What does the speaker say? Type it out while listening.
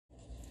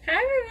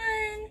Hi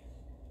everyone.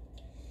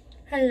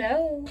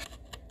 Hello.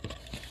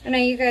 I know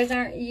you guys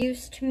aren't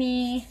used to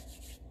me.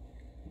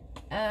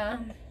 I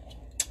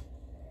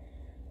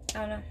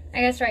don't know. I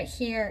guess right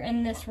here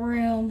in this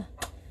room.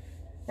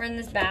 We're in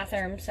this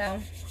bathroom, so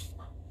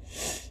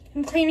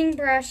I'm cleaning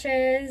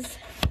brushes.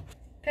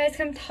 You guys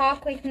come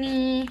talk with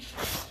me.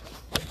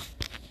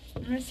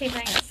 I'm gonna see if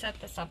I can set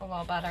this up a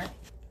little better.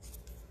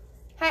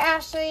 Hi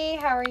Ashley,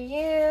 how are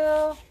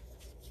you?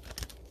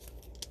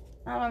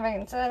 I don't know if I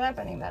can set it up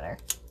any better.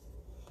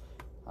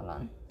 Hold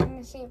on. Let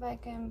me see if I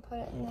can put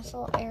it in this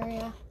little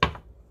area.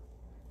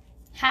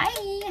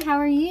 Hi, how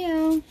are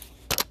you?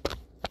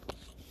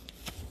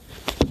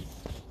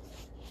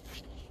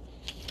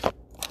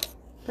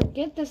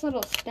 Forget this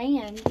little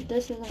stand.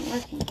 This isn't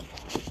working.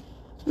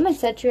 I'm going to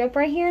set you up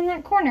right here in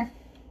that corner.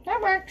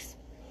 That works.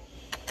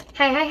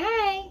 Hi, hi,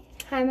 hi.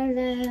 Hi, my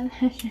love.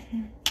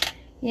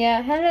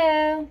 Yeah,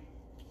 hello.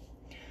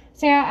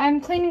 So yeah,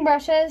 I'm cleaning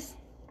brushes.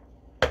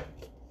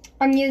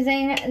 I'm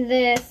using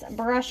this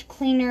brush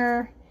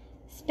cleaner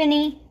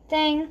spinny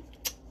thing.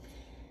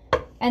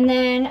 And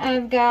then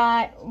I've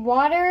got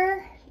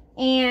water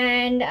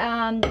and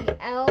the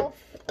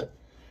e.l.f.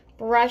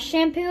 brush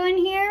shampoo in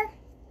here.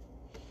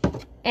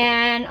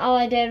 And all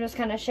I did was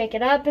kind of shake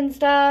it up and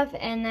stuff.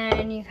 And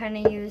then you kind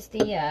of use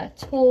the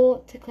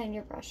tool to clean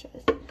your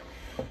brushes.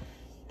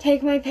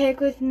 Take my pick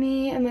with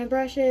me and my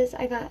brushes.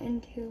 I got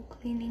into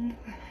cleaning.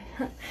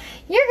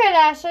 You're good,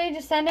 Ashley.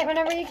 Just send it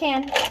whenever you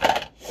can.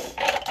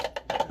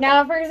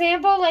 Now, for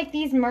example, like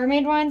these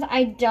mermaid ones,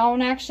 I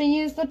don't actually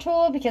use the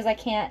tool because I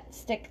can't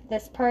stick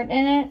this part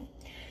in it.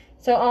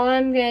 So all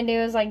I'm going to do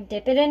is like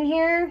dip it in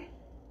here.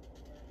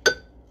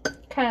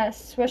 Kind of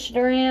swish it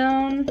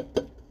around.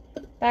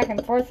 Back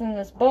and forth in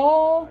this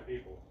bowl.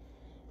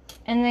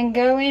 And then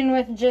go in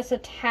with just a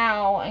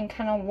towel and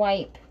kind of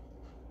wipe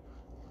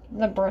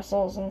the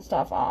bristles and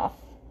stuff off.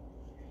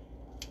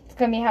 It's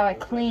going to be how I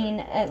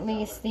clean at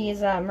least these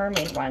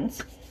mermaid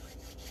ones.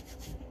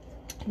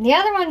 The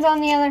other ones,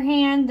 on the other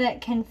hand, that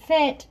can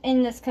fit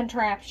in this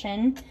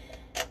contraption,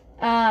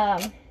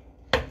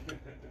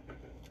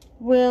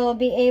 will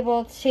be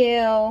able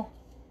to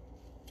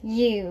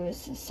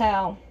use.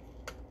 So,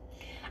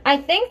 I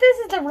think this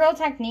is the Real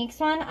Techniques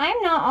one.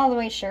 I'm not all the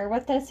way sure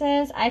what this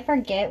is. I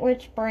forget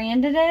which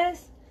brand it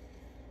is.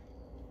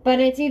 But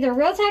it's either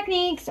Real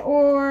Techniques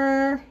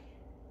or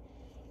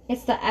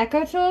it's the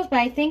Echo Tools. But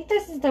I think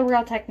this is the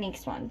Real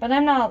Techniques one. But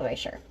I'm not all the way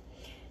sure.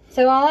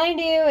 So all I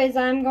do is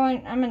I'm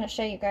going to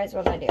show you guys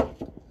what I do.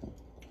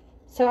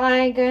 So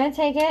I'm going to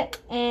take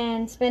it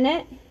and spin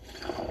it.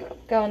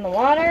 Go in the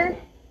water.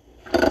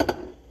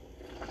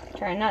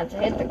 Try not to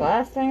hit the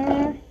glass thing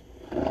there.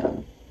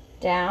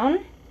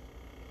 Down.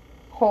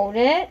 Hold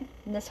it.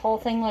 And this whole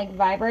thing like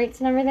vibrates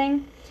and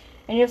everything.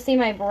 And you'll see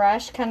my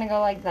brush kind of go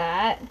like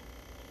that.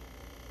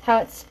 How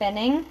it's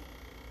spinning.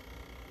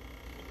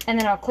 And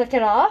then I'll click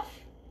it off.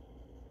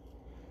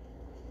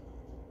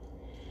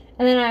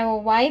 And then I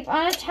will wipe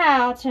on a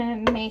towel to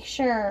make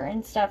sure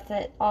and stuff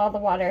that all the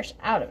water's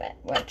out of it.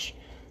 Which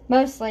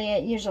mostly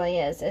it usually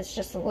is. It's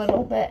just a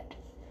little bit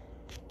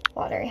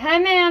watery. Hi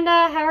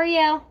Amanda, how are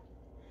you?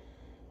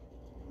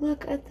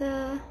 Look at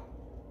the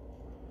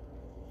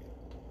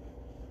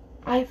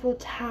Eiffel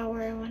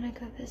Tower. I want to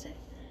go visit.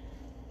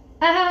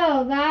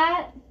 Oh,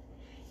 that?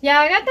 Yeah,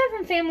 I got that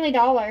from Family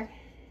Dollar.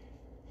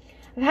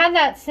 I've had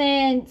that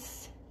since...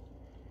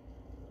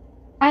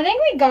 I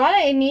think we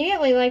got it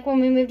immediately, like when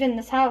we moved in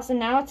this house, and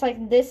now it's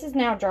like, this is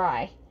now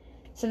dry.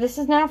 So this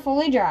is now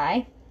fully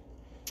dry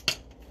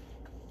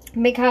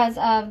because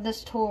of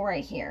this tool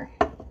right here.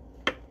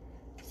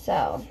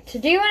 So, to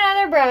do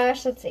another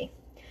brush, let's see.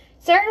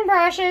 Certain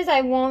brushes I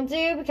won't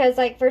do because,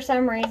 like, for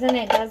some reason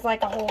it does,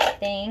 like, a whole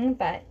thing,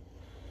 but...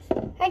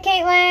 Hi,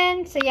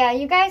 Caitlin. So, yeah,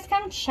 you guys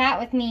come chat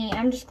with me.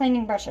 I'm just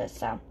cleaning brushes,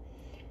 so...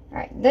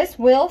 Alright, this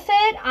will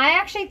fit. I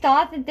actually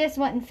thought that this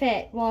wouldn't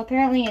fit. Well,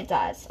 apparently it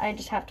does. I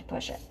just have to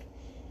push it.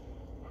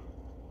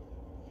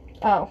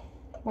 Oh,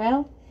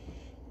 well.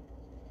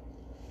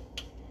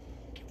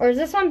 Or is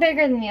this one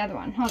bigger than the other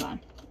one? Hold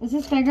on. Is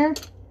this bigger?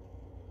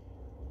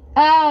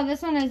 Oh,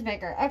 this one is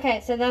bigger.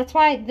 Okay, so that's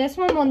why this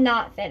one will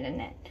not fit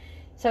in it.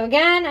 So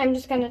again, I'm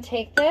just going to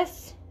take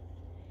this,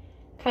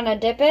 kind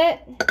of dip it,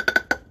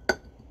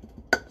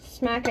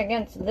 smack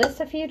against this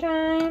a few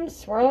times,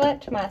 swirl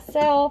it to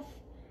myself.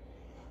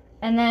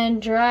 And then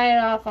dry it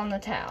off on the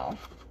towel.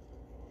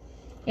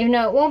 Even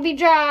though it won't be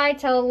dry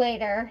till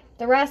later.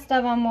 The rest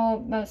of them will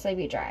mostly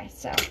be dry.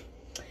 So,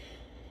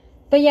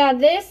 but yeah,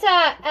 this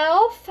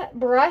e.l.f.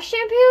 brush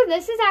shampoo,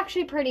 this is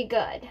actually pretty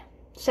good.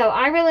 So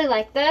I really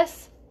like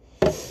this.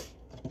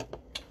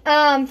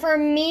 For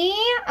me,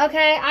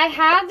 okay, I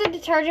have the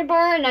detergent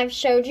bar and I've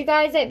showed you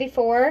guys it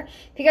before.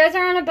 If you guys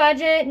are on a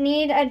budget,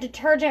 need a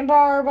detergent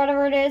bar or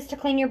whatever it is to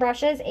clean your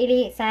brushes,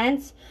 88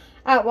 cents.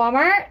 At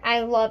Walmart.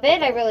 I love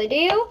it. I really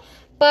do.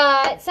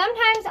 But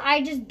sometimes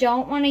I just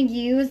don't want to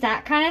use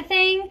that kind of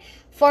thing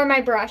for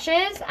my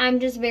brushes. I'm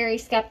just very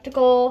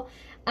skeptical.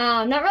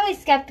 Not really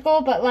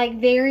skeptical, but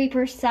like very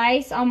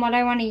precise on what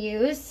I want to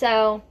use.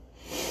 So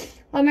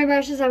All my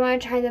brushes, I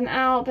want to try them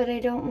out, but I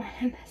don't want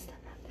to mess them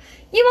up.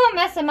 You won't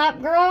mess them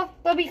up, girl.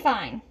 They'll be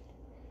fine.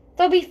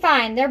 They'll be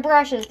fine. They're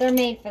brushes. They're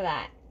made for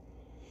that.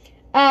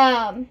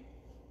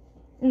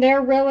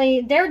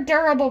 They're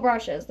durable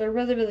brushes. They're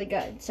really, really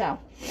good. So,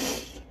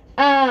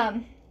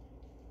 but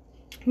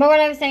what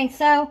I was saying,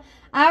 so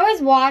I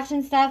always watch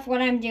and stuff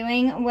what I'm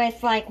doing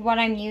with like what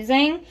I'm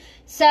using.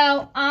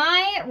 So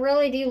I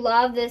really do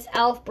love this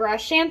e.l.f.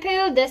 brush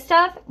shampoo. This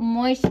stuff,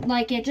 moist,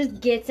 like it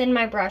just gets in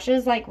my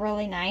brushes like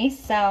really nice.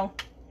 So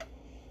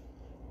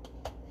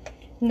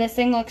this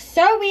thing looks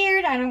so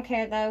weird. I don't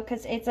care though,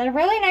 because it's a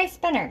really nice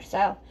spinner. So,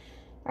 all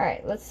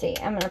right, let's see.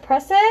 I'm going to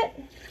press it.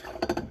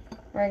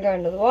 We're going to go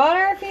into the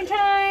water a few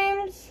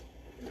times.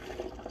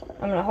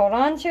 I'm going to hold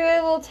on to it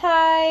a little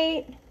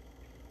tight.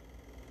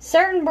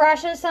 Certain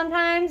brushes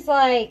sometimes,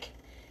 like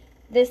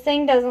this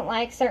thing doesn't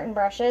like certain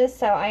brushes,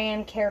 so I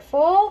am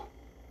careful.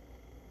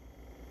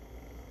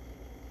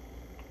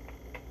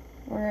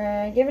 We're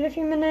going to give it a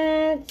few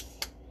minutes.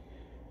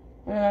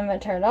 And then I'm going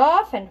to turn it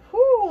off, and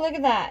whoo, look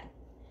at that.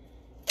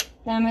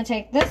 Then I'm going to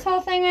take this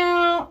whole thing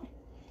out.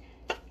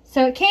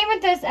 So it came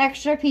with this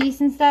extra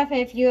piece and stuff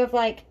if you have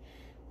like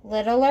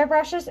littler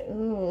brushes.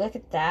 Ooh, look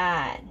at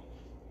that.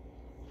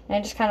 And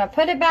I just kind of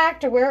put it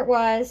back to where it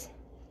was.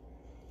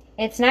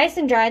 It's nice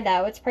and dry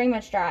though. It's pretty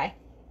much dry.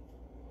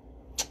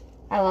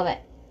 I love it.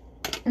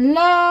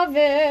 Love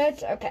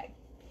it. Okay.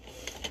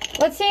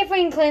 Let's see if we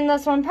can clean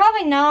this one.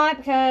 Probably not,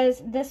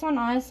 because this one,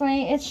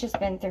 honestly, it's just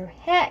been through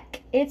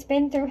heck. It's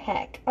been through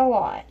heck a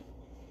lot.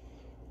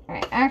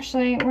 Alright,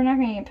 actually, we're not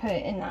going to put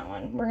it in that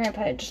one. We're going to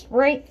put it just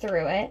right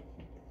through it.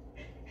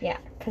 Yeah,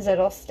 because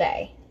it'll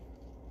stay.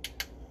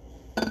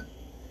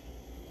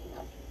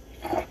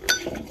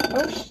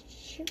 Oh,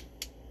 shoot.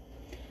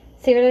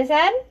 See what I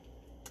said?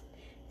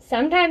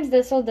 Sometimes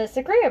this will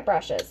disagree with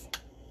brushes.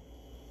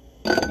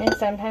 And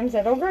sometimes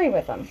it'll agree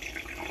with them.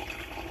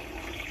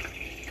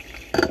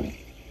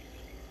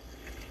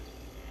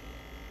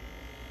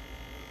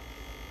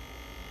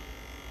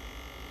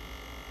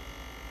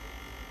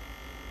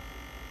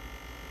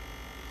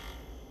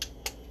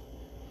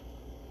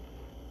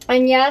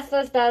 And yes,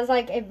 this does,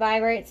 like, it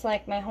vibrates,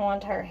 like, my whole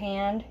entire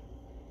hand.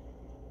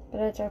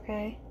 But it's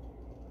okay.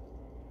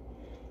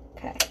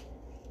 Okay.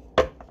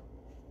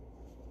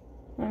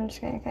 I'm just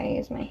going to kind of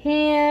use my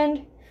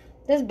hand.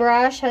 This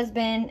brush has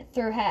been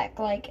through heck.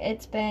 Like,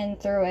 it's been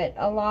through it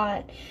a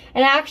lot.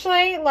 And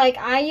actually, like,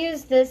 I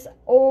used this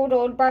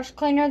old brush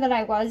cleaner that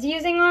I was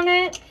using on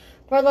it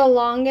for the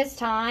longest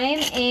time.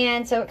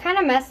 And so it kind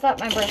of messed up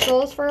my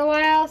bristles for a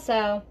while.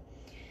 So,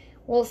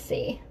 we'll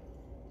see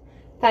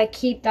if I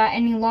keep that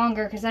any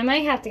longer, because I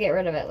might have to get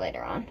rid of it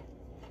later on.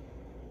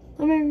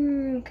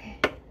 Okay.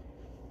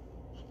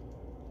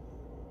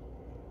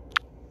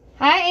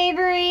 Hi,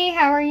 Avery.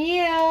 How are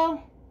you?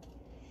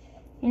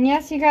 And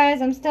yes, you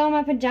guys, I'm still in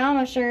my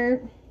pajama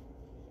shirt.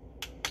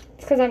 It's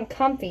because I'm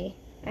comfy.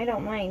 I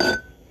don't mind.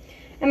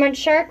 I'm on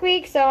Shark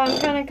Week, so I'm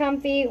kind of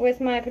comfy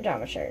with my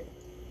pajama shirt.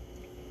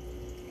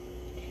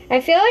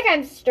 I feel like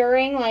I'm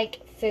stirring, like,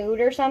 food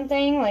or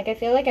something. Like, I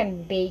feel like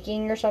I'm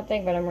baking or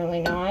something, but I'm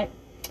really not.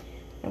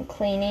 I'm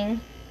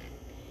cleaning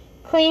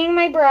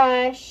my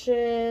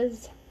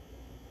brushes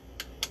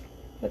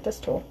with this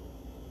tool.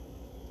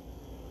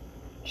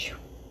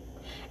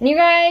 And you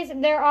guys,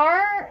 there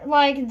are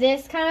like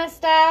this kind of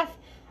stuff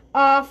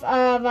off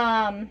of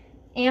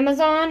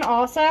Amazon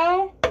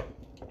also.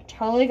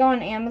 Totally go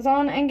on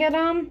Amazon and get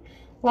them.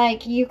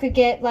 Like, you could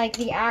get like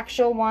the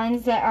actual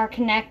ones that are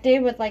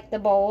connected with like the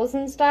bowls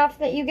and stuff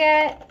that you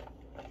get.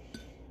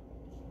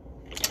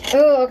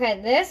 Oh, okay,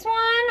 this one,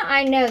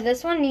 I know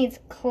this one needs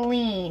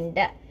cleaned.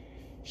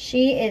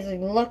 She is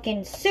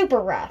looking super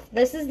rough.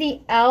 This is the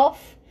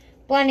e.l.f.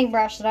 blending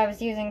brush that I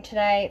was using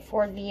today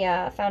for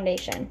the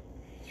foundation.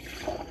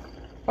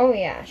 Oh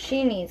yeah,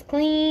 she needs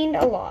cleaned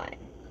a lot.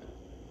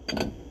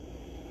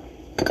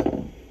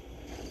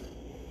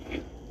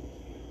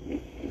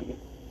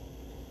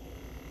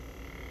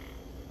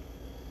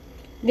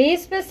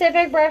 These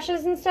specific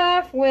brushes and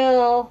stuff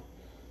will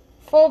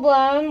full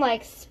blown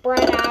like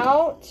spread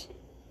out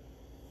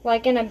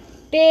like in a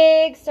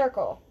big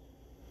circle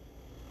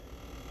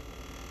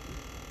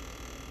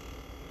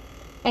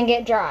and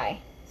get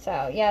dry.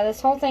 So yeah, this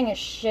whole thing is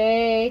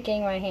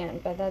shaking my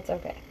hand, but that's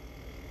okay.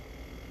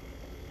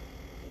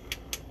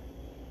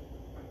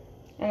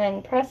 And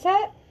then press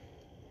it.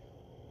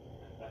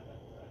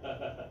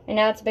 And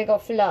now it's a big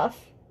old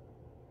fluff.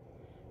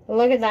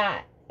 Look at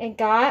that. It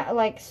got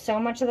like so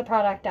much of the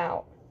product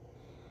out.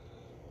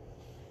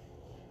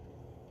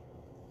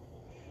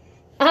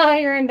 Oh,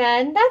 you're in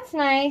bed? That's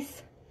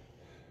nice.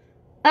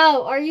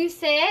 Oh, are you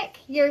sick?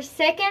 You're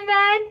sick in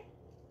bed?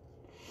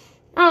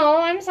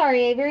 Oh, I'm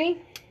sorry, Avery.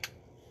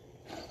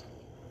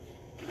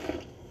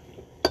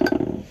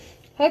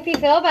 Hope you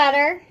feel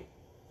better.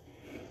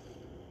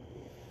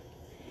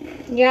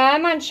 Yeah,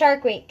 I'm on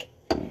Shark Week.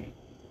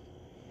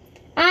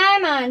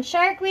 I'm on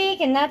Shark Week,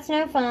 and that's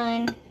no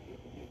fun.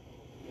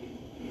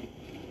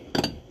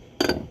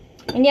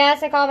 And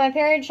yes, I call my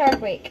period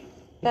Shark Week.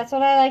 That's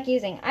what I like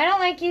using. I don't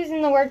like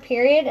using the word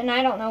period, and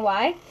I don't know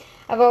why.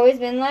 I've always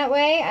been that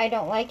way. I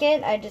don't like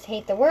it. I just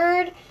hate the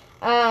word.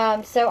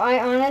 So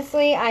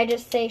I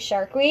just say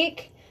Shark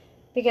Week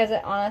because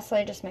it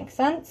honestly just makes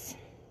sense.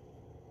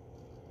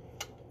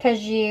 Because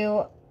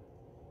you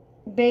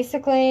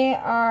basically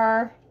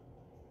are...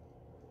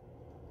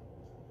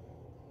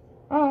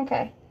 Oh,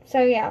 okay.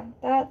 So yeah,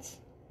 that's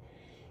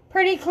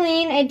pretty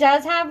clean. It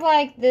does have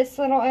like this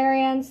little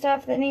area and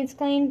stuff that needs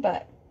cleaned,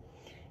 but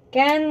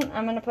again,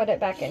 I'm going to put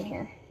it back in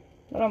here.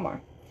 A little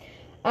more.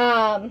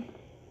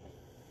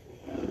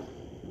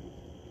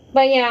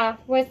 But yeah,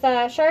 with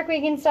Shark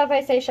Week and stuff,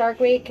 I say Shark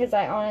Week because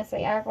I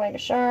honestly act like a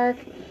shark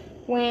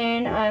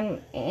when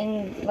I'm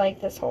in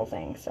like this whole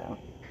thing, so.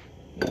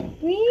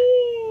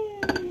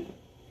 Whee!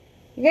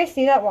 You guys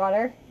see that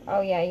water?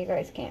 Oh yeah, you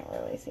guys can't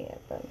really see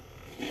it, but.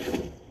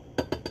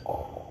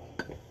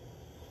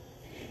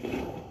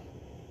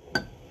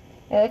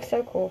 It looks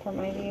so cool from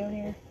my view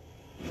here.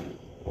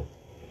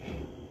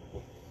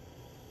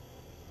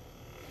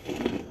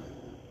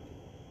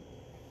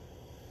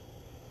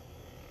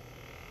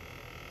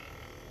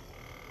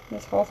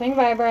 This whole thing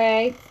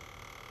vibrates.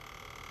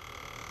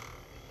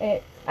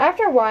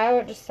 After a while,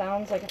 it just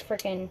sounds like a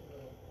freaking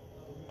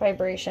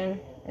vibration.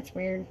 It's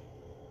weird.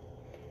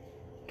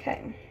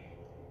 Okay.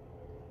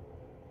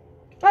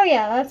 Oh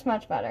yeah, that's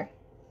much better.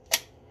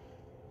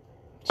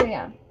 So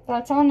yeah,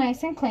 that's all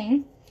nice and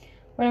clean.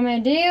 What I'm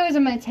going to do is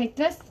I'm going to take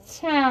this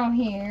towel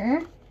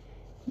here.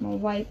 I'm going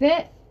to wipe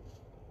it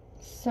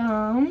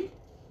some.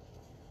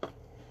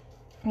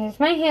 Use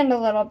my hand a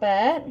little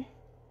bit.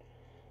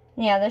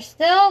 Yeah, there's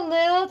still a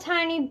little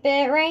tiny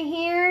bit right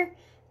here.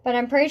 But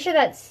I'm pretty sure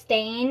that's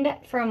stained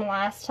from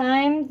last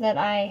time that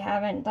I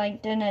haven't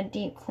like done a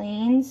deep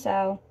clean.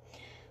 So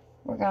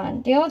we're going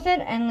to deal with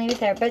it and leave it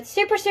there. But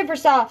super, super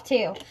soft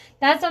too.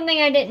 That's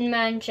something I didn't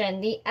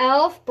mention. The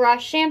e.l.f.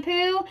 brush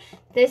shampoo.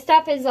 This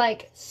stuff is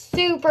like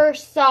super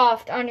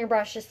soft on your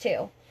brushes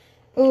too.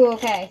 Ooh,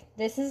 okay.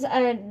 This is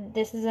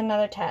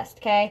another test,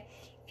 okay?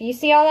 If you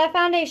see all that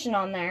foundation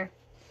on there,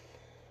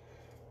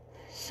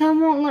 Sam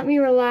won't let me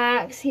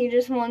relax. He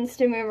just wants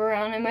to move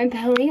around in my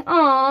belly.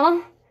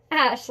 Aw,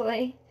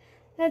 Ashley.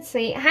 That's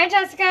sweet. Hi,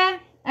 Jessica.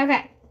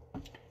 Okay.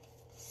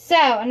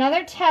 So,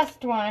 another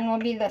test one will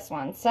be this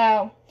one.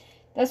 So,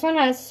 this one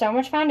has so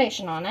much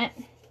foundation on it.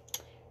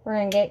 We're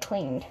going to get it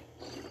cleaned.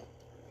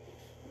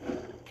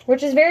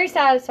 Which is very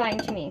satisfying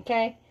to me,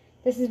 okay?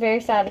 This is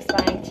very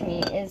satisfying to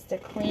me, is to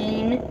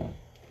clean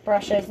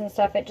brushes and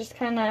stuff. It just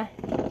kind of...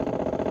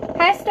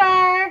 Hi,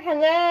 Star.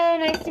 Hello.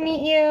 Nice to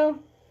meet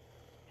you.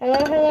 Hello,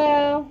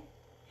 hello.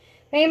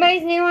 If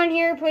anybody's new on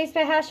here, please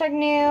put hashtag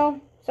new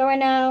so I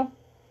know.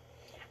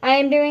 I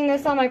am doing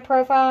this on my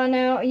profile, I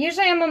know.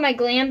 Usually I'm on my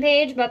glam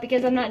page, but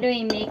because I'm not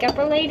doing makeup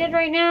related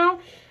right now,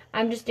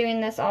 I'm just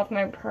doing this off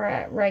my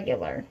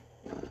regular.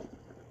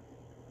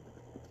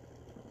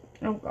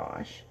 Oh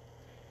gosh.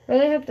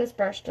 Really hope this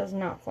brush does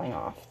not fling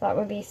off. That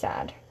would be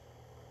sad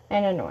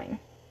and annoying.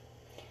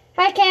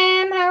 Hi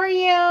Kim, how are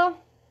you?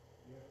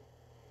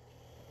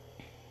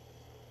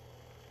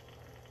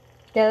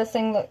 Yeah, this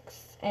thing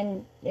looks,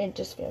 and it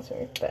just feels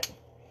weird, but.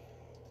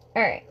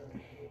 Alright.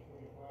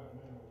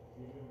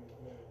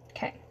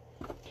 Okay.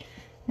 I'm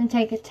going to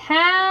take a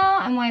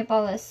towel and wipe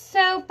all this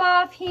soap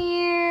off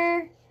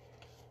here.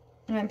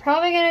 And I'm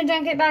probably going to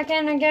dunk it back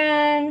in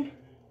again.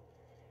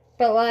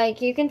 But,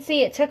 like, you can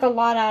see it took a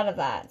lot out of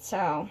that,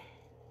 so.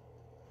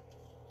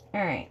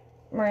 Alright.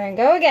 We're going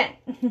to go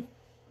again.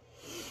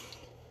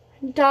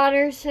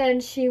 Daughter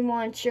said she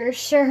wants your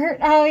shirt.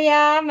 Oh,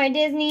 yeah, my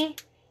Disney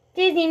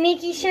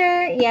Mickey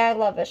shirt. Yeah, I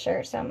love a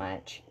shirt so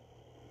much.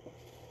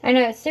 I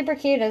know, it's super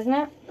cute, isn't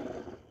it?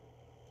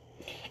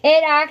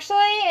 It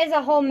actually is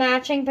a whole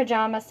matching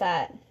pajama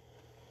set.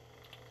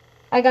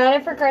 I got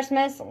it for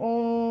Christmas,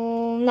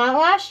 not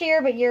last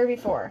year, but year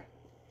before.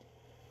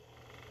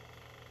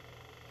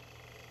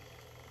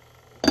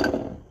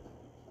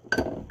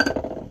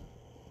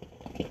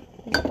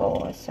 This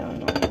bowl is so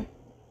annoying.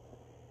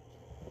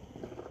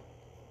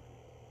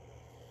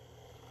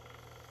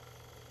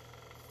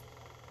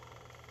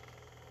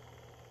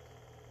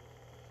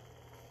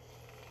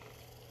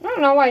 I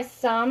don't know why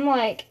some,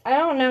 like, I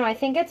don't know. I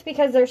think it's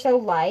because they're so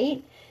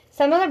light.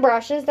 Some of the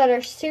brushes that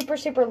are super,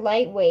 super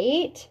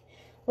lightweight,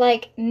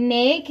 like,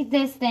 make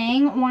this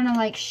thing want to,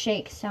 like,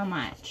 shake so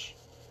much.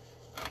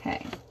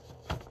 Okay.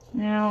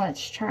 Now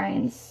let's try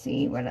and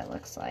see what it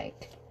looks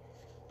like.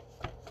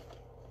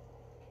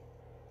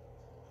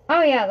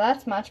 Oh, yeah,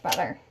 that's much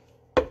better.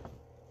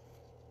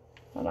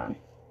 Hold on.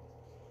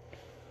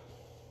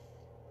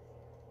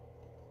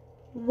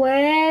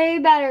 Way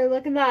better.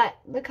 Look at that.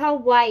 Look how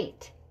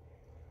white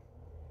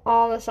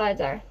all the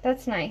sides are.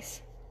 That's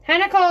nice. Hi,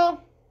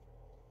 Nicole.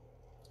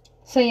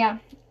 So, yeah.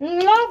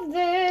 Love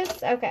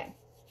this. Okay.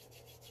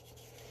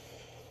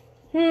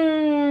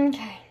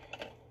 Okay.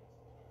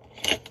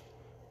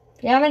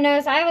 If you haven't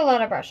noticed, I have a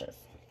lot of brushes.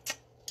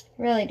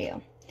 Really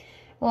do.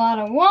 A lot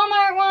of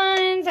Walmart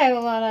ones. I have a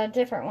lot of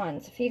different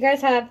ones. If you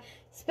guys have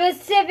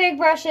specific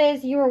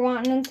brushes you were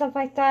wanting and stuff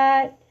like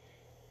that,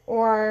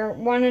 or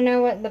want to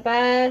know what the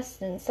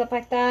best and stuff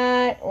like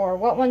that, or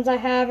what ones I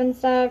have and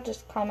stuff,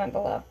 just comment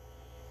below.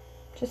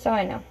 Just so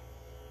I know.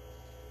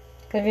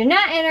 Because if you're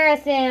not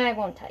interested, I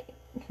won't tell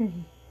you.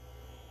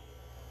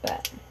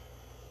 But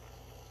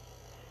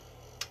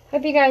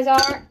hope you guys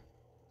are.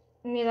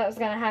 I knew that was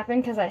going to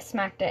happen because I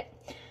smacked it.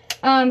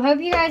 Hope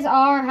you guys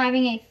are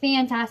having a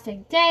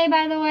fantastic day,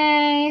 by the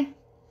way.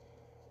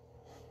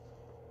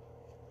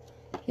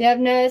 If you have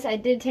noticed, I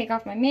did take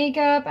off my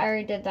makeup. I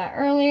already did that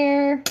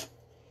earlier.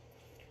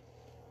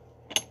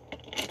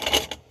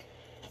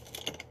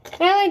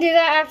 I only do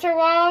that after a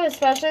while,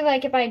 especially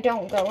like if I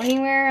don't go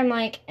anywhere. I'm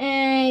like,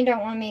 I don't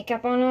want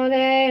makeup on all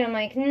day. And I'm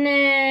like,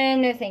 nah,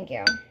 no thank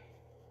you.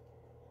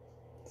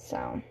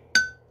 So.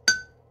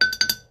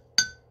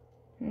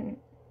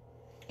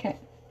 Okay.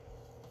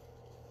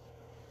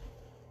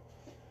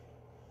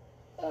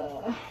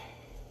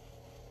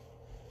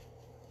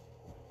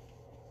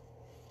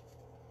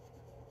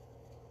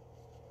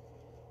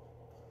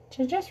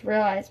 I just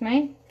realized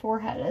my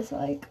forehead is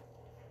like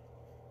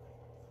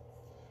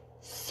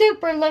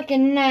super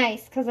looking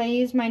nice because I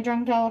used my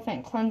Drunk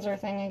Elephant cleanser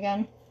thing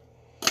again.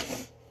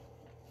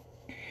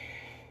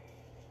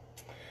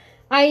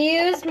 I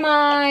used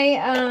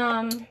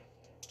my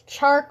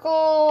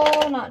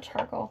charcoal, not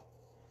charcoal.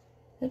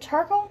 The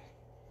charcoal?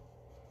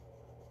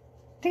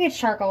 I think it's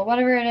charcoal,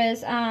 whatever it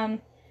is. I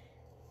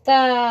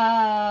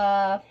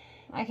can't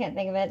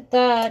think of it.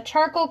 The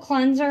charcoal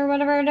cleanser,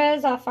 whatever it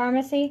is, off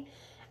Pharmacy.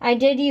 I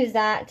did use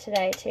that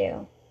today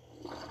too.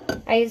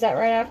 I used that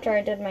right after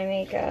I did my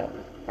makeup.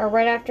 Or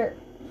right after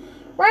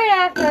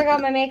I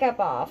got my makeup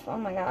off. Oh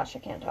my gosh, I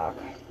can't talk.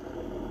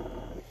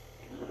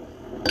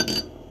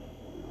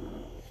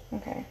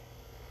 Okay.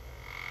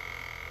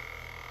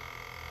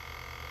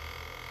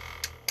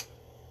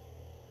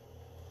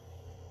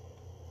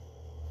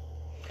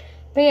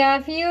 But yeah,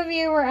 a few of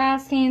you were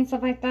asking and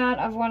stuff like that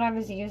of what I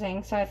was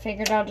using. So I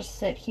figured I'll just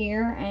sit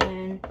here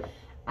and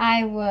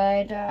I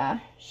would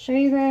show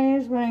you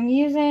guys what I'm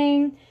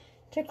using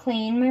to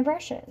clean my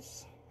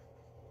brushes.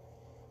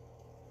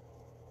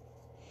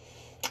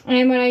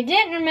 And what I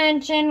didn't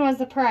mention was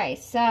the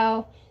price.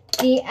 So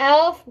the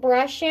e.l.f.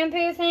 brush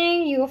shampoo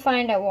thing you will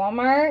find at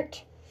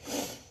Walmart.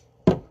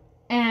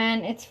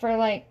 And it's for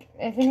like,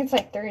 I think it's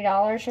like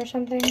 $3 or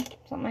something.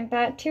 Something like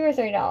that. $2 or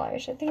 $3. I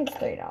think it's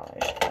 $3.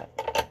 But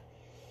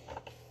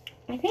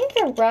I think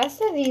the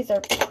rest of these are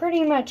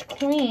pretty much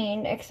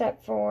cleaned,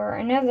 except for,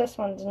 I know this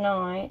one's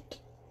not.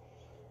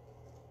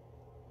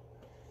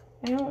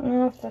 I don't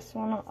know if this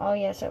one will, oh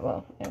yes it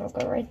will. It will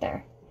go right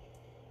there.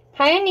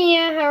 Hi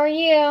Ania, how are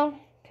you?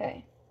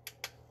 Okay.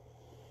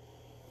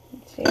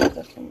 Let's see if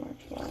this one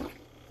works well.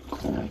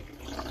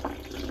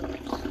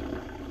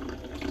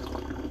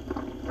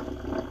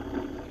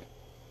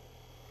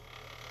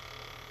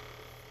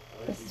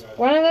 This is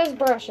one of those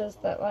brushes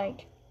that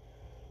like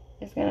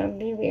is gonna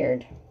be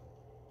weird.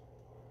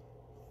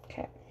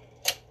 Okay.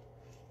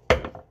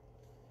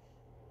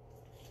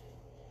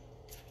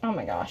 Oh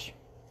my gosh.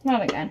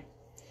 Not again.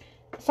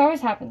 This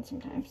always happens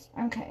sometimes.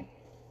 Okay.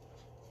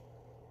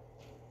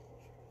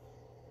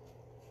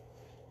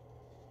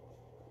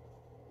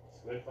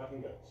 It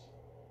fucking goes.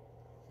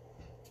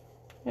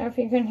 Now if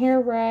you can hear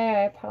Ray,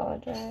 I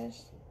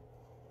apologize.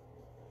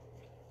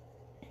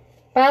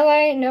 By the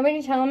way,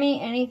 nobody telling me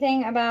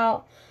anything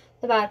about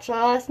The Bachelor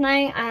last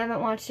night. I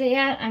haven't watched it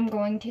yet. I'm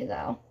going to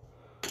though.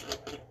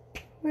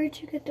 Where'd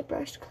you get the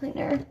brush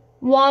cleaner?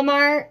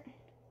 Walmart.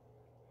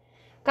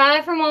 Got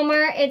it from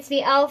Walmart. It's the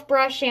e.l.f.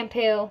 brush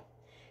shampoo.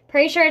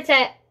 Pretty sure it's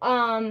at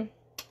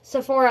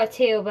Sephora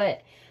too,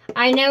 but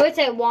I know it's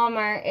at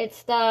Walmart.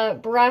 It's the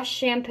brush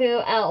shampoo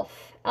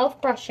e.l.f.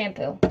 e.l.f. brush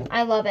shampoo.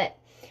 I love it.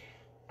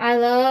 I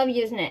love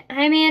using it.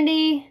 Hi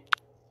Mandy.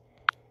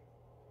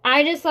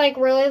 I just like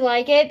really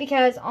like it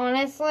because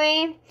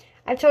honestly,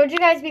 I've told you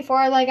guys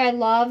before, like I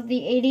love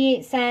the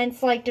 88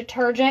 cents like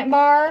detergent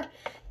bar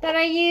that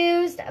I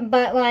used,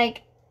 but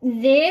like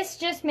this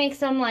just makes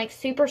them like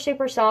super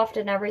super soft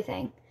and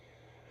everything.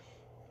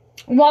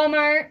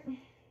 Walmart.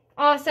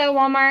 Also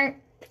Walmart.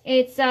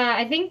 It's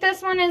I think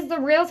this one is the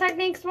Real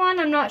Techniques one.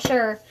 I'm not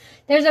sure.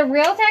 There's a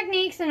Real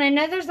Techniques and I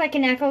know there's like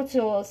an Echo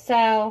Tools.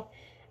 So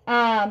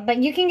but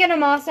you can get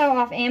them also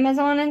off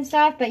Amazon and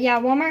stuff. But yeah,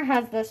 Walmart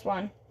has this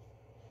one.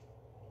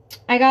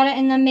 I got it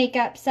in the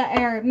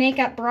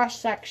makeup brush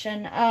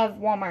section of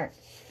Walmart.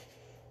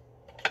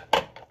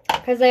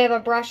 Because they have a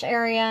brush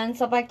area and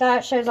stuff like that.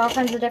 It shows all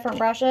kinds of different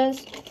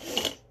brushes.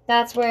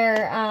 That's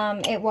where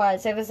it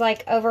was. It was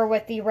like over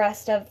with the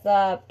rest of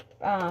the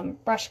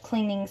brush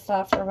cleaning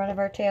stuff or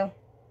whatever too.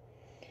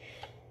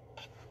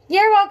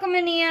 You're welcome,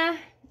 Ania.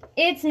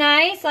 It's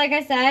nice. Like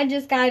I said,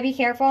 just gotta be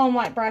careful on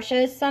what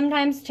brushes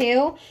sometimes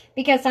too.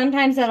 Because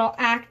sometimes it'll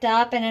act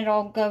up and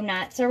it'll go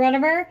nuts or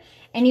whatever.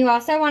 And you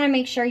also want to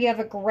make sure you have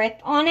a grip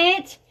on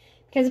it.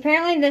 Because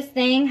apparently this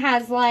thing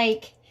has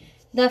like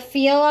the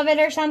feel of it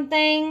or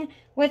something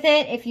with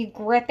it. If you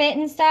grip it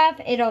and stuff,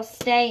 it'll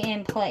stay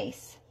in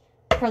place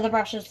for the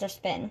brushes to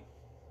spin.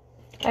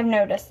 I've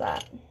noticed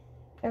that.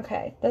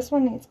 Okay, this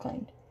one needs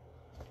cleaned.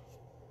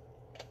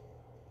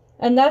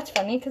 And that's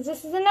funny because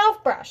this is an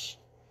elf brush.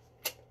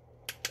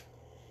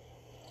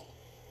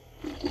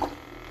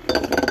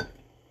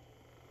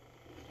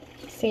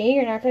 See,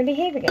 you're not going to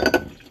behave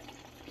again.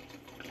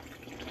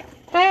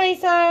 Hi,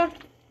 Lisa.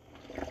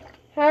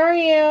 How are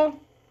you?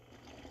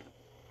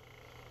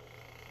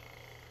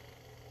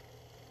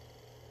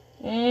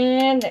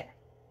 And there.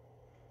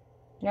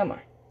 No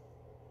more.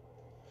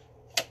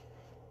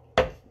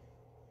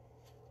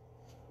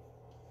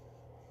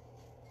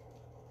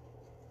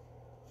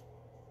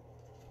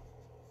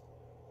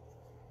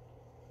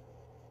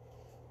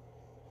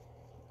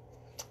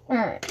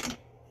 Alright.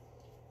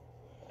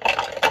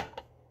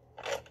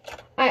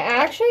 I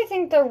actually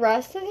think the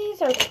rest of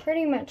these are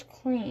pretty much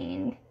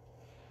clean.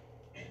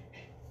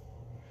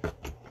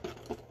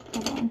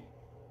 Hold on.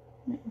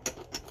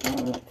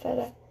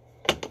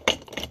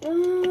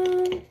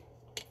 No.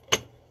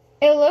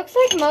 It looks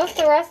like most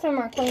of the rest of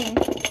them are clean.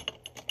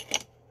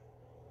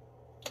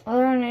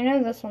 Other than I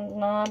know this one's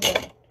not,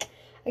 but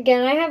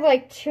again, I have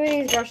like 2 of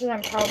these brushes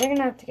I'm probably going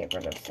to have to get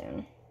rid of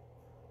soon.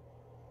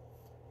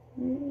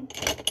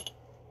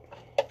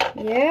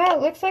 Yeah,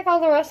 it looks like all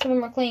the rest of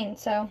them are clean,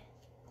 so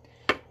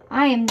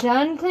I am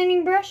done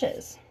cleaning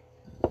brushes.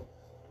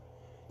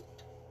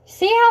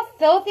 See how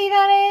filthy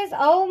that is?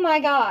 Oh my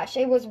gosh,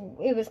 it was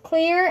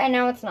clear and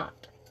now it's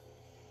not.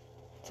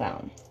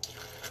 So,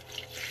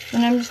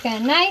 and I'm just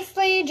going to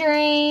nicely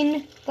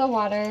drain the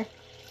water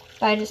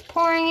by just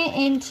pouring it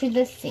into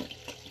the sink.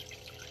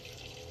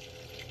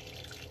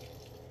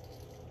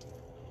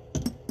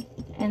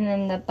 And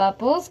then the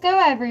bubbles go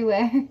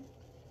everywhere.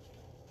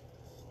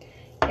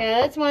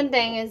 Yeah, that's one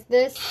thing, is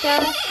this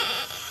stuff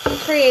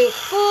creates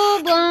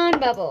full-blown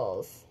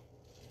bubbles.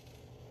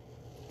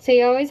 So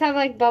you always have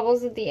like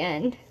bubbles at the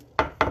end.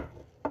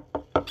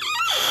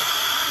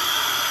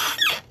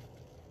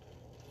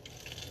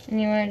 And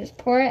you want to just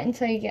pour it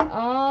until you get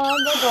all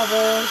the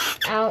bubbles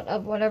out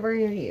of whatever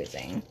you're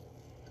using.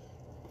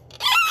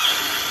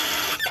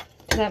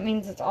 That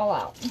means it's all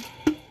out.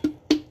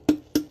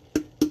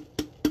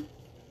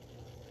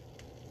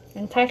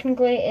 And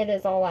technically it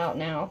is all out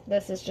now.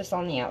 This is just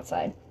on the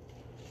outside.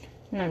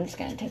 And I'm just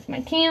going to take my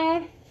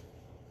towel.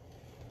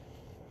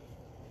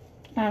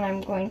 And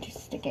I'm going to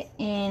stick it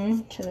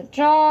into the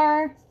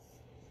jar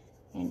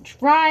and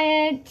dry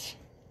it.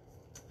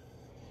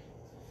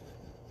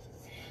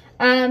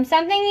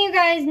 Something you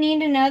guys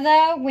need to know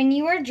though, when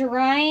you are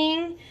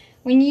drying,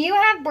 when you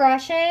have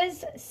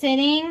brushes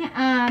sitting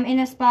in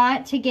a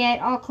spot to get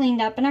all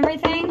cleaned up and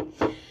everything,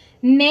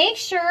 make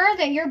sure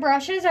that your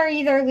brushes are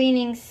either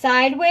leaning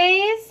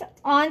sideways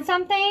on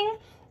something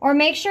or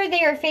make sure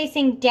they are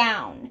facing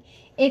down.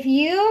 If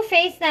you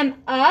face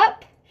them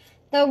up,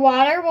 the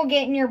water will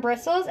get in your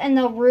bristles and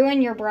they'll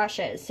ruin your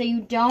brushes. So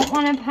you don't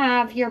want to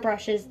have your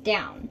brushes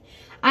down.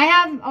 I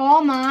have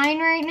all mine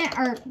right now,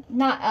 or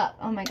not up,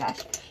 oh my gosh.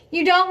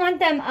 You don't want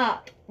them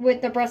up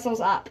with the bristles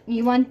up.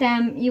 You want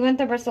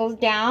the bristles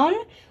down,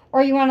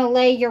 or you want to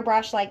lay your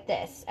brush like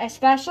this.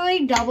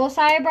 Especially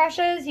double-sided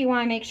brushes, you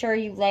want to make sure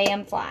you lay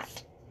them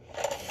flat.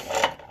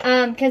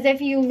 Because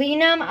if you lean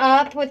them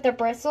up with the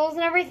bristles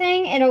and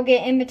everything, it'll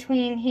get in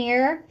between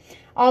here,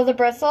 all the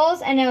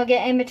bristles, and it'll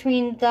get in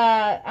between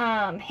the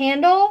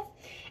handle,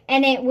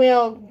 and it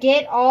will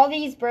get all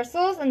these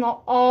bristles, and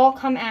they'll all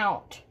come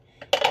out,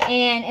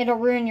 and it'll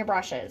ruin your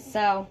brushes.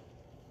 So,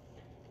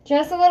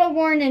 just a little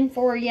warning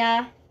for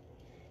ya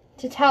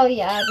to tell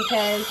ya,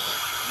 because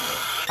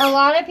a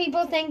lot of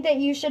people think that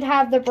you should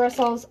have the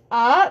bristles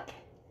up,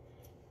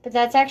 but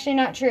that's actually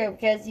not true,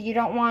 because you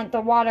don't want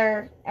the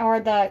water or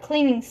the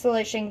cleaning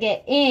solution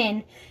get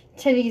in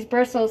to these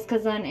bristles,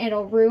 because then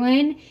it'll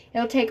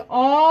it'll take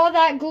all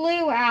that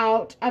glue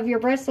out of your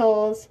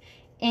bristles,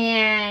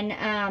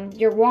 and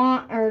your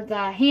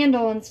the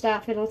handle and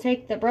stuff. It'll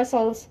take the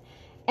bristles,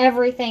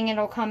 everything,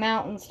 it'll come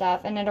out and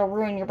stuff, and it'll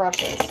ruin your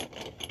brushes.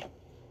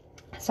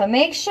 So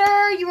make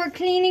sure you are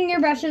cleaning your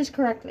brushes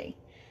correctly.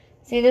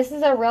 See, this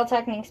is a Real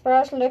Techniques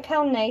brush. Look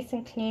how nice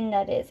and clean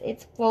that is.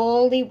 It's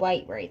fully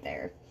white right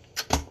there.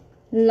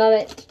 Love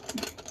it.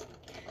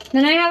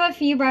 Then I have a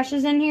few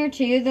brushes in here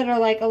too that are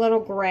like a little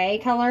gray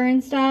color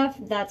and stuff.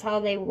 That's how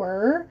they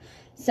were.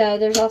 So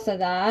there's also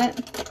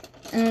that.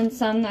 And then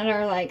some that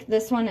are like,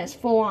 this one is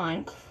full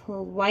on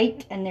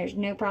white and there's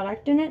no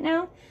product in it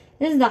now.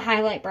 This is the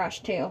highlight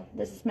brush too.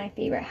 This is my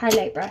favorite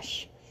highlight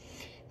brush.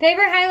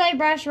 Favorite highlight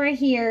brush right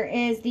here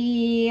is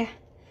the,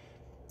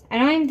 I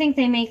don't even think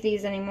they make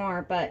these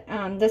anymore, but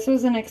this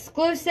was an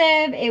exclusive.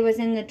 It was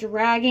in the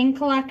Dragon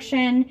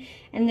collection,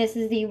 and this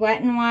is the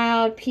Wet n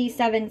Wild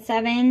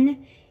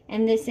P77,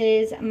 and this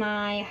is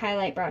my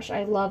highlight brush.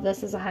 I love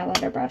this as a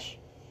highlighter brush.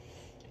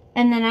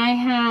 And then I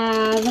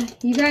have,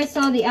 you guys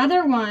saw the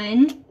other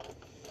one,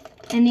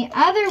 and the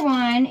other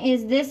one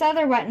is this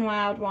other Wet n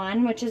Wild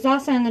one, which is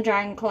also in the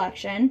Dragon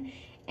collection.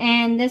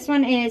 And this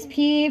one is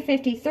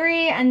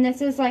P53, and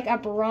this is like a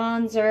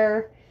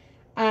bronzer.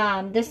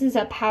 This is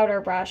a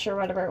powder brush or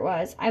whatever it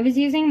was. I was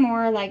using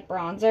more like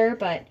bronzer,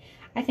 but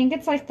I think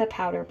it's like the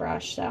powder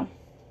brush, so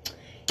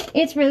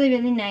it's really,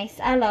 really nice.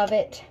 I love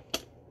it.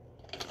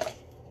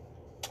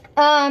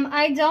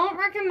 I don't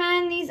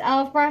recommend these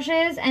e.l.f.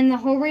 brushes, and the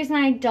whole reason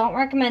I don't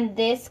recommend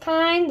this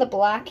kind, the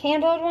black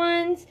handled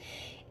ones,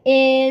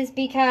 is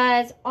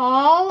because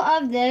all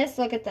of this,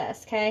 look at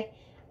this, okay?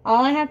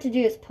 All I have to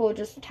do is pull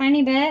just a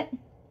tiny bit.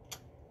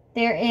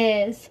 There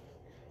is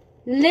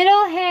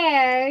little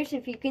hairs,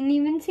 if you can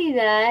even see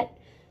that,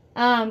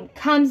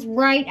 comes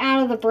right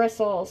out of the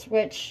bristles,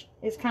 which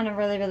is kind of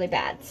really, really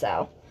bad,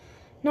 so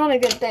not a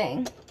good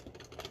thing.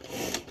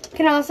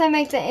 Can also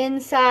make the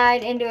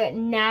inside into a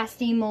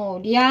nasty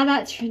mold. Yeah,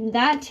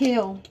 that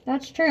too.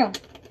 That's true.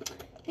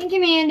 Thank you,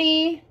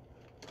 Mandy.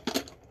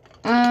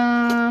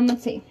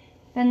 Let's see.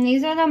 Then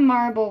these are the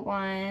marble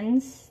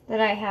ones that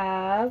I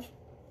have.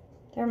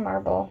 They're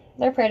marble.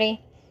 They're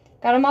pretty.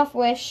 Got them off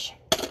Wish.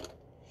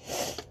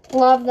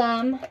 Love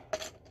them.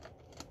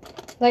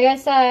 Like I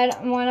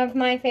said, one of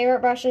my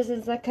favorite brushes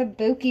is the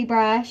Kabuki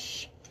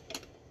brush.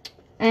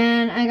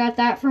 And I got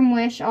that from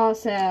Wish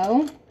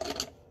also.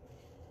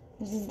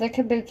 This is the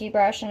Kabuki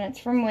brush, and it's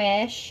from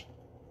Wish.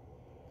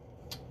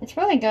 It's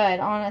really good,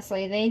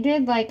 honestly. They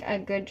did, like, a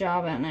good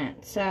job on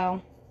it,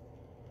 so.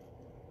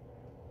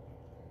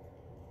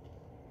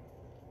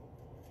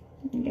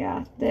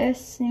 Yeah,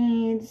 this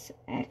needs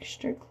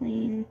extra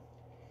clean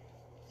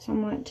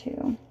somewhat,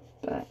 too.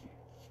 But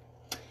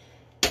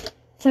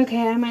it's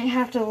okay. I might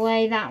have to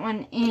lay that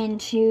one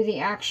into the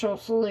actual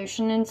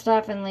solution and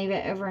stuff and leave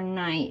it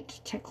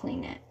overnight to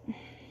clean it.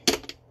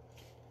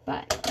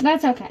 But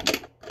that's okay.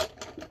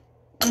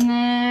 And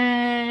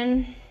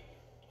then,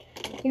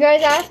 you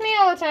guys ask me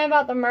all the time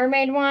about the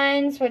mermaid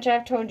ones, which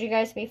I've told you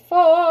guys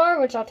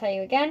before, which I'll tell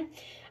you again.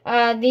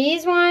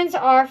 These ones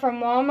are from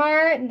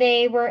Walmart.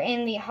 They were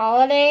in the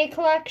holiday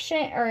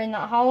collection, or in the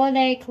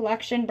holiday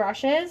collection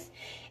brushes.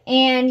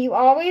 And you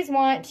always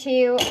want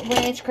to,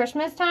 when it's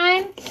Christmas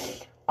time,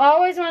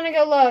 always want to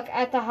go look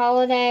at the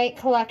holiday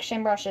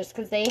collection brushes,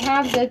 because they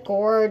have the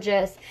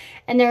gorgeous,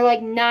 and they're like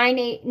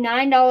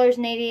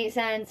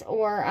 $9.88,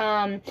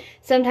 or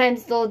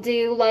sometimes they'll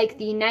do like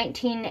the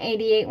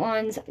 1988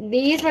 ones.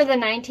 These were the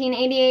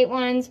 1988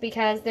 ones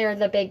because they're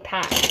the big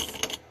packs.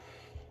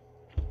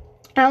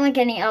 I don't like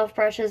any e.l.f.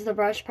 brushes. The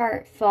brush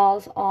part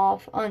falls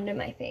off onto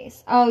my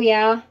face. Oh,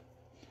 yeah.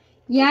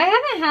 Yeah, I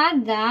haven't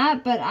had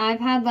that, but I've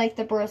had like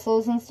the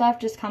bristles and stuff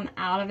just come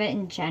out of it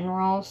in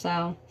general,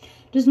 so.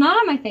 Just not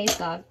on my face,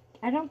 though.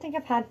 I don't think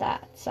I've had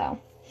that, so.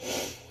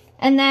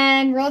 And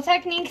then Real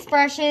Techniques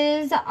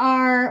brushes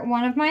are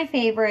one of my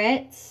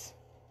favorites.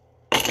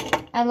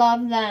 I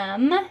love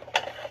them.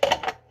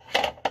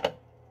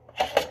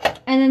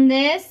 And then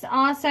this,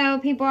 also,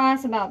 people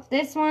ask about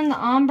this one, the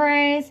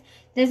ombres.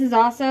 This is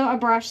also a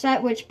brush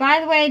set, which,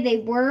 by the way, they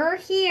were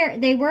here.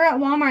 They were at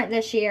Walmart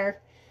this year.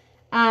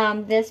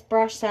 This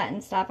brush set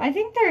and stuff. I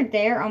think they're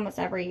there almost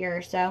every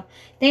year, so.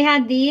 They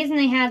had these and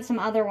they had some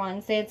other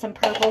ones. They had some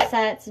purple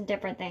sets and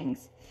different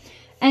things.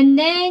 And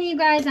then you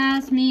guys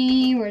asked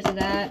me, where's it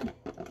at?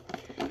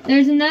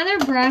 There's another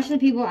brush that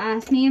people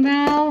ask me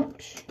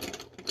about.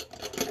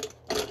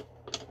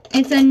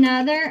 It's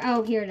another,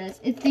 oh, here it is.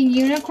 It's the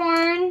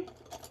unicorn.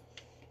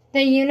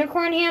 The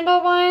unicorn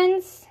handle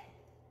ones.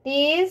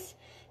 These.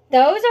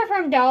 Those are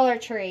from Dollar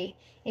Tree.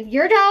 If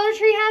your Dollar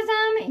Tree has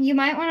them, you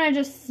might want to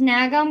just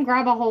snag them,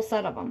 grab a whole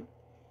set of them.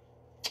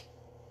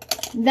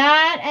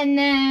 That, and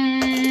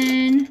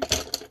then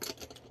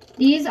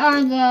these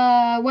are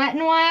the Wet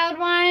n Wild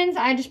ones.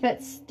 I just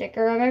put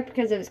sticker of it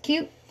because it was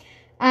cute.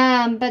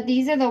 But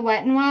these are the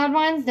Wet n Wild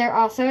ones. They're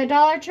also at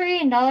Dollar Tree,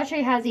 and Dollar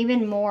Tree has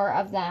even more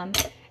of them.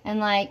 And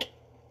like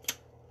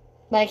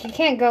you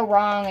can't go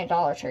wrong at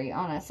Dollar Tree,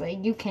 honestly.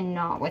 You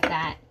cannot with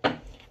that.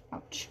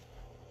 Ouch.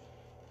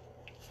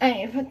 I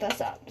need to put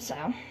this up,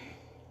 so.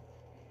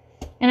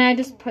 And I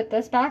just put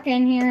this back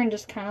in here and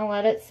just kind of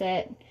let it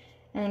sit.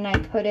 And then I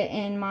put it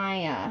in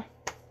my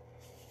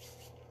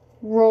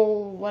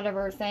roll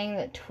whatever thing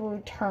that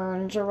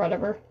turns or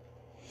whatever.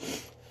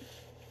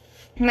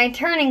 My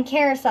turning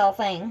carousel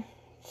thing.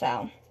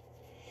 So.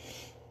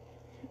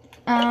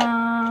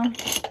 Oh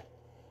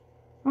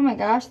my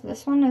gosh,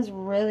 this one is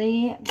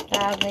really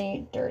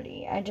badly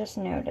dirty. I just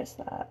noticed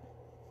that.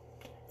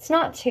 It's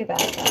not too bad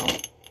though.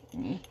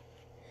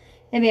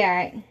 It'll be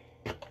alright.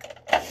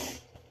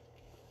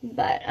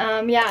 But,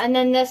 yeah, and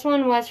then this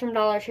one was from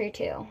Dollar Tree,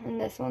 too.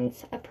 And this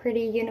one's a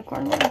pretty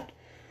unicorn one.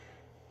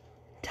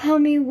 Tell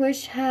me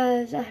Wish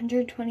has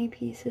 120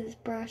 pieces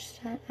brush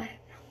set. I have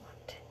not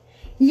looked.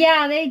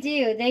 Yeah, they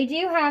do. They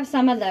do have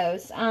some of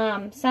those.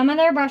 Some of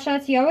their brush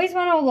sets, you always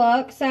want to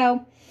look.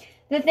 So,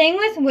 the thing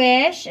with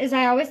Wish is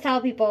I always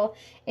tell people,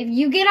 if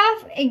you get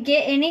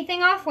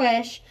anything off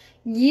Wish,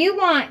 you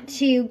want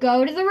to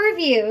go to the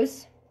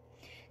reviews.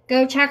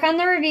 Go check on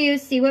the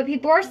reviews, see what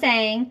people are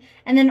saying.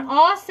 And then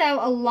also,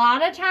 a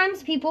lot of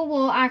times people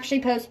will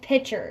actually post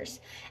pictures.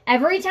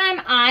 Every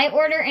time I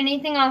order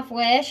anything off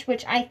Wish,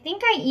 which I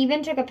think I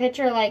even took a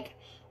picture like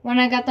when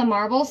I got the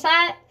marble set.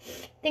 I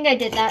think I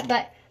did that.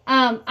 But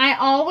I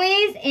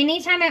always,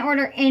 anytime I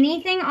order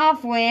anything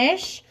off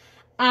Wish,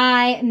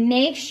 I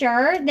make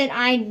sure that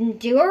I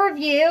do a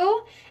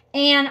review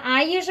And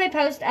I usually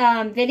post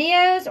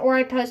videos, or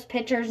I post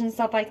pictures and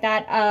stuff like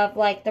that of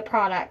like the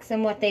products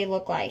and what they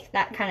look like,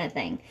 that kind of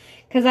thing.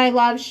 Because I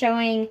love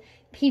showing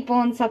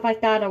people and stuff like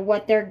that of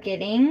what they're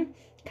getting.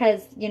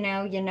 Because, you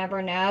know, you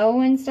never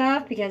know and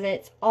stuff. Because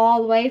it's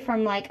all the way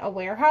from like a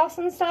warehouse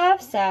and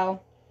stuff. So,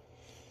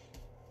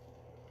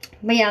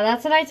 but yeah,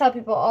 that's what I tell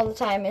people all the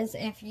time is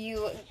if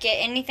you get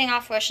anything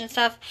off Wish and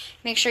stuff,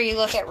 make sure you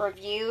look at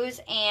reviews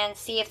and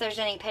see if there's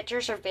any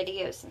pictures or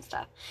videos and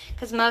stuff.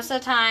 Because most of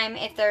the time,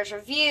 if there's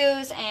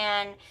reviews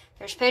and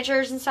there's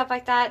pictures and stuff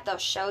like that, they'll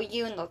show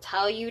you and they'll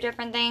tell you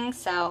different things.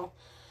 So,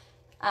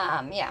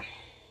 yeah.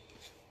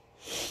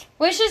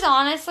 Wish is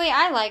honestly,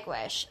 I like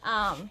Wish.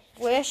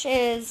 Wish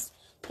is,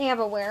 they have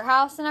a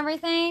warehouse and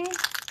everything.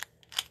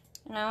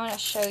 And I want to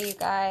show you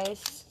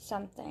guys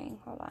something.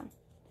 Hold on.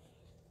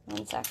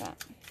 1 second.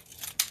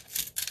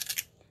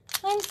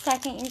 1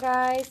 second, you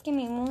guys. Give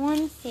me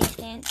 1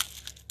 second.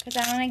 Because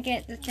I want to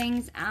get the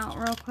things out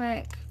real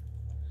quick.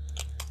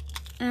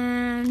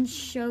 And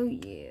show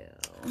you.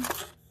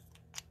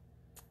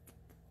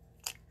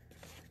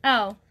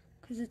 Oh.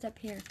 Because it's up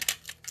here.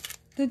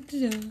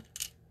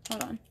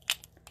 Hold on.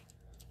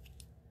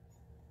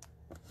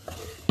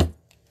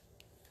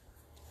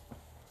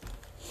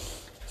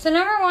 So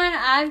number one,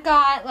 I've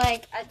got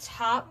like a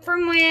top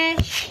from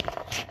Wish.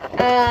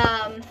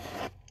 I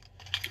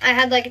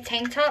had like a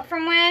tank top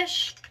from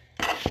Wish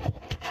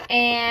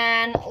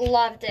and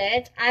loved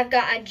it. I've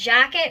got a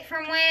jacket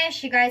from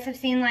Wish. You guys have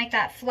seen like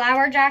that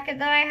flower jacket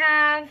that I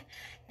have.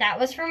 That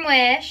was from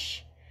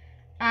Wish.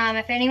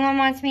 If anyone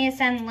wants me to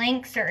send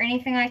links or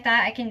anything like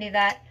that, I can do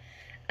that.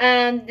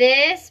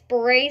 This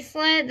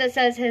bracelet that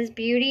says His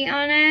Beauty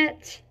on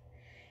it.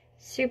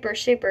 Super,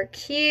 super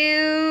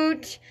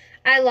cute.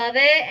 I love it,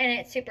 and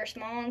it's super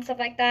small and stuff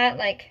like that.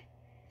 Like,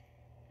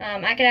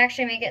 I could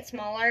actually make it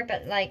smaller,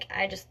 but, like,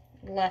 I just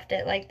left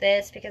it like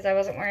this because I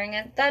wasn't wearing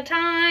it at that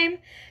time.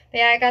 But,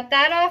 yeah, I got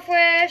that off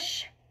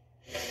Wish.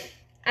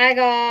 I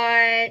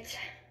got,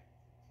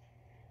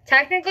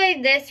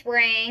 technically, this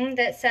ring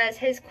that says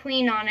His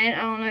Queen on it.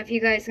 I don't know if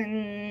you guys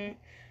can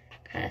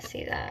kind of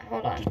see that.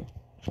 Hold on.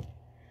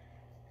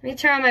 Let me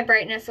turn on my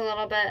brightness a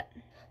little bit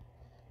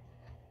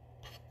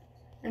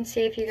and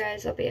see if you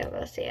guys will be able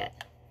to see it.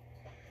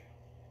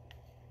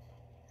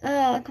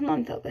 Oh, come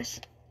on,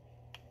 focus.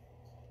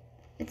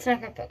 It's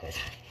not going to focus.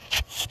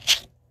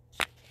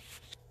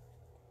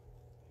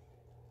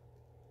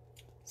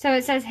 So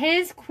it says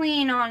His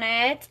Queen on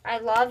it. I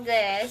love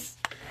this.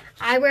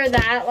 I wear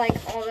that like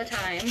all the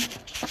time.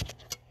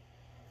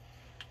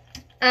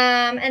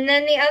 And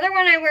then the other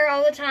one I wear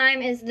all the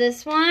time is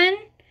this one.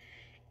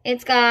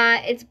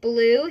 It's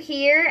blue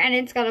here and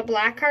it's got a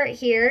black heart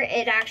here.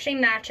 It actually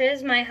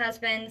matches my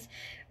husband's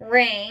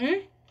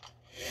ring.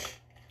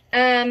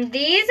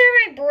 These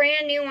are my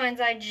brand new ones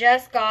I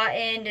just got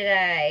in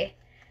today,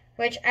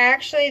 which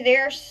actually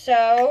they're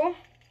so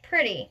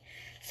pretty.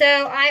 So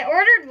I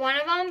ordered one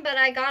of them, but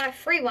I got a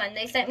free one.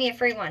 They sent me a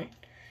free one.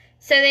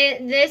 So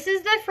this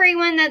is the free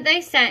one that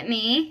they sent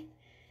me.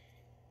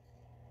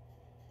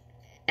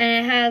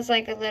 And it has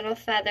like a little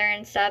feather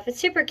and stuff. It's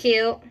super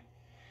cute.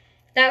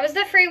 That was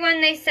the free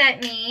one they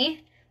sent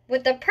me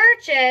with the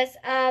purchase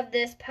of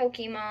this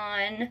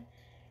Pokemon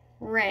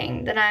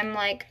ring that I'm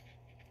like,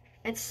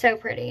 it's so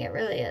pretty. It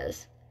really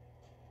is.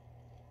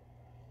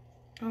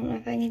 I don't know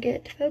if I can get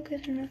it to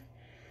focus or not.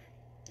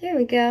 There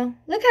we go.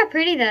 Look how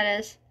pretty that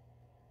is.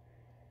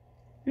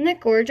 Isn't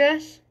that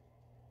gorgeous?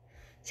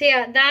 So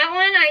yeah, that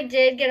one I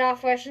did get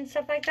off Wish and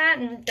stuff like that,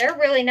 and they're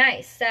really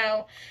nice.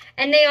 So,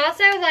 and they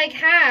also like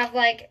have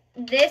like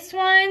this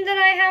one that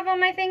I have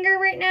on my finger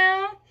right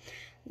now.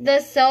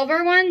 The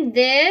silver one,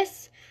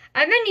 this.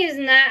 I've been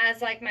using that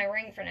as like my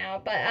ring for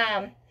now,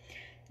 but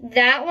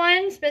that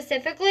one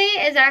specifically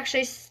is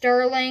actually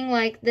sterling.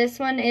 Like this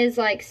one is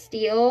like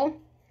steel.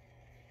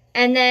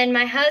 And then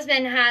my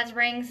husband has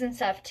rings and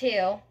stuff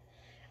too.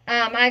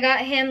 I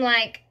got him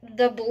like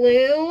the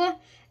blue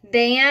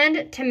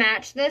band to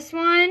match this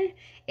one.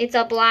 It's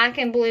a black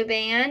and blue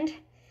band.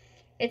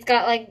 It's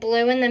got like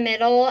blue in the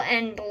middle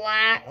and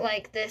black,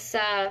 like this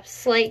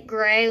slate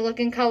gray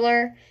looking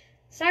color.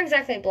 It's not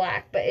exactly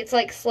black, but it's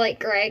like slate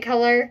gray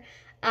color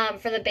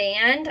for the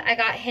band. I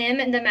got him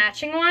the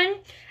matching one.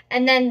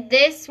 And then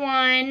this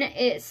one,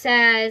 it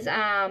says,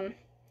 I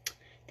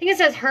think it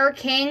says Her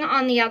King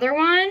on the other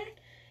one.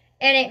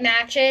 And it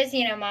matches,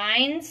 you know,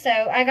 mine. So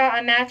I got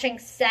a matching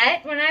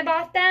set when I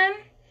bought them.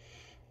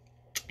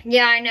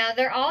 Yeah, I know.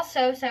 They're all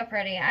so, so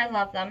pretty. I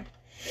love them.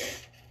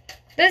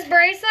 This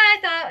bracelet, I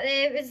thought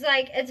it was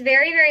like, it's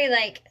very, very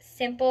like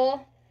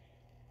simple,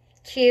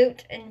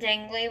 cute, and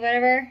dangly,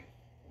 whatever.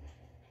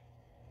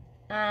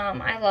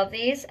 I love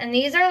these. And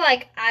these are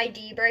like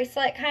ID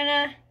bracelet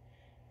kind of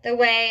the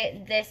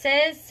way this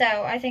is. So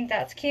I think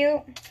that's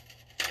cute.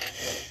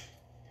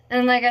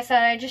 And like I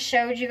said, I just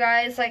showed you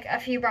guys like a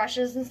few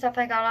brushes and stuff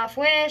I got off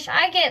Wish.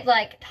 I get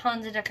like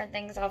tons of different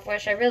things off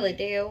Wish. I really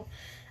do.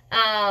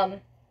 I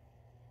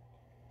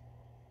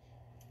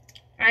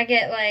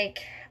get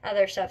like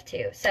other stuff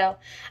too. So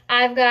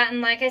I've gotten,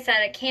 like I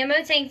said, a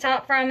camo tank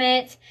top from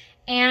it.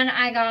 And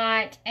I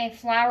got a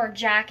flower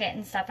jacket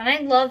and stuff. And I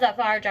love that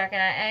flower jacket.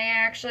 I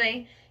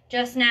actually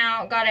just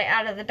now got it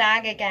out of the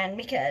bag again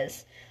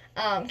because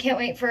can't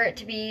wait for it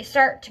to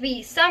start to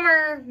be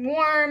summer,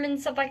 warm and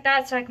stuff like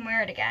that so I can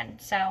wear it again.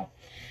 So,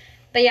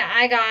 but yeah,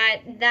 I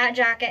got that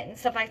jacket and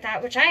stuff like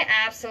that, which I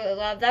absolutely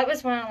love. That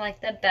was one of like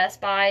the best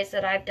buys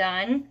that I've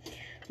done.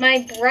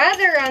 My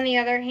brother, on the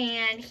other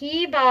hand,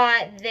 he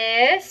bought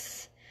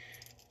this.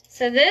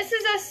 So this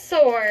is a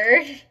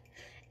sword.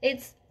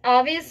 It's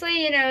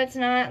obviously, you know, it's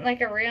not like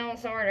a real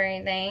sword or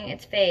anything.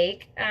 It's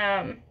fake.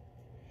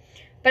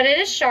 But it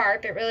is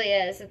sharp. It really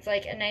is. It's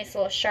like a nice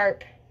little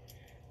sharp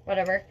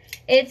whatever.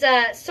 It's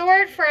a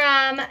sword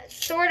from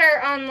Sword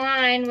Art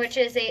Online, which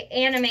is an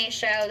anime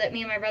show that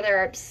me and my brother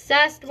are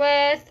obsessed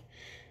with.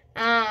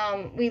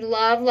 We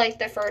love like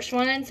the first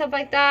one and stuff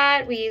like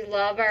that. We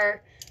love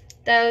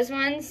those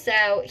ones.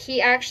 So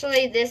he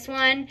actually, this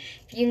one,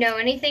 if you know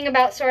anything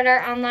about Sword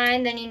Art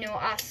Online, then you know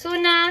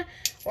Asuna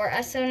or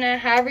Asuna,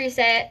 however you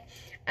say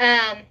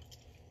it.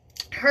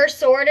 Her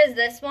sword is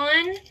this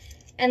one.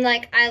 And,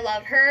 like, I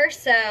love her,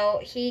 so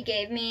he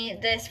gave me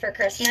this for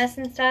Christmas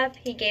and stuff.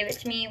 He gave it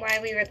to me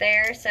while we were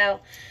there,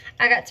 so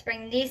I got to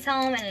bring these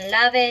home and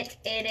love it.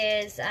 It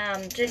is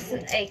just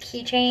a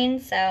keychain,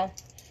 so.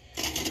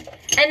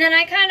 And then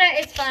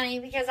it's funny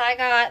because I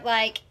got,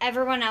 like,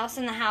 everyone else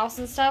in the house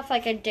and stuff,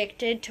 like,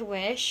 addicted to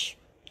Wish.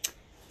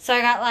 So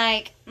I got,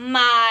 like,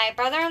 my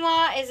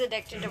brother-in-law is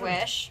addicted to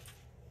Wish.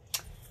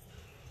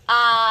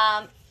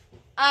 I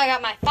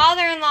got my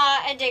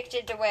father-in-law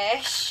addicted to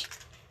Wish.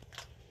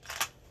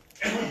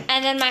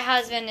 And then my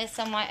husband is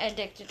somewhat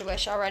addicted to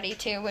Wish already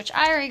too, which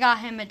I already got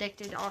him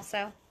addicted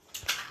also.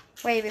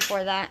 Way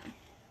before that.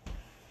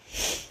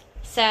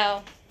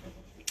 So,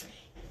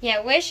 yeah,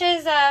 Wish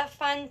is a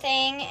fun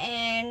thing.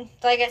 And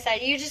like I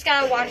said, you just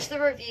gotta watch the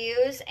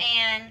reviews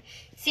and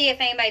see if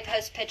anybody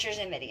posts pictures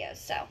and videos.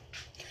 So,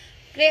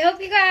 but I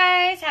hope you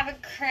guys have a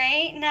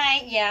great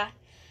night. Yeah.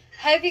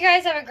 Hope you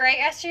guys have a great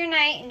rest of your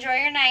night. Enjoy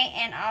your night.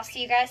 And I'll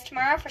see you guys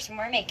tomorrow for some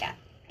more makeup.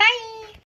 Bye!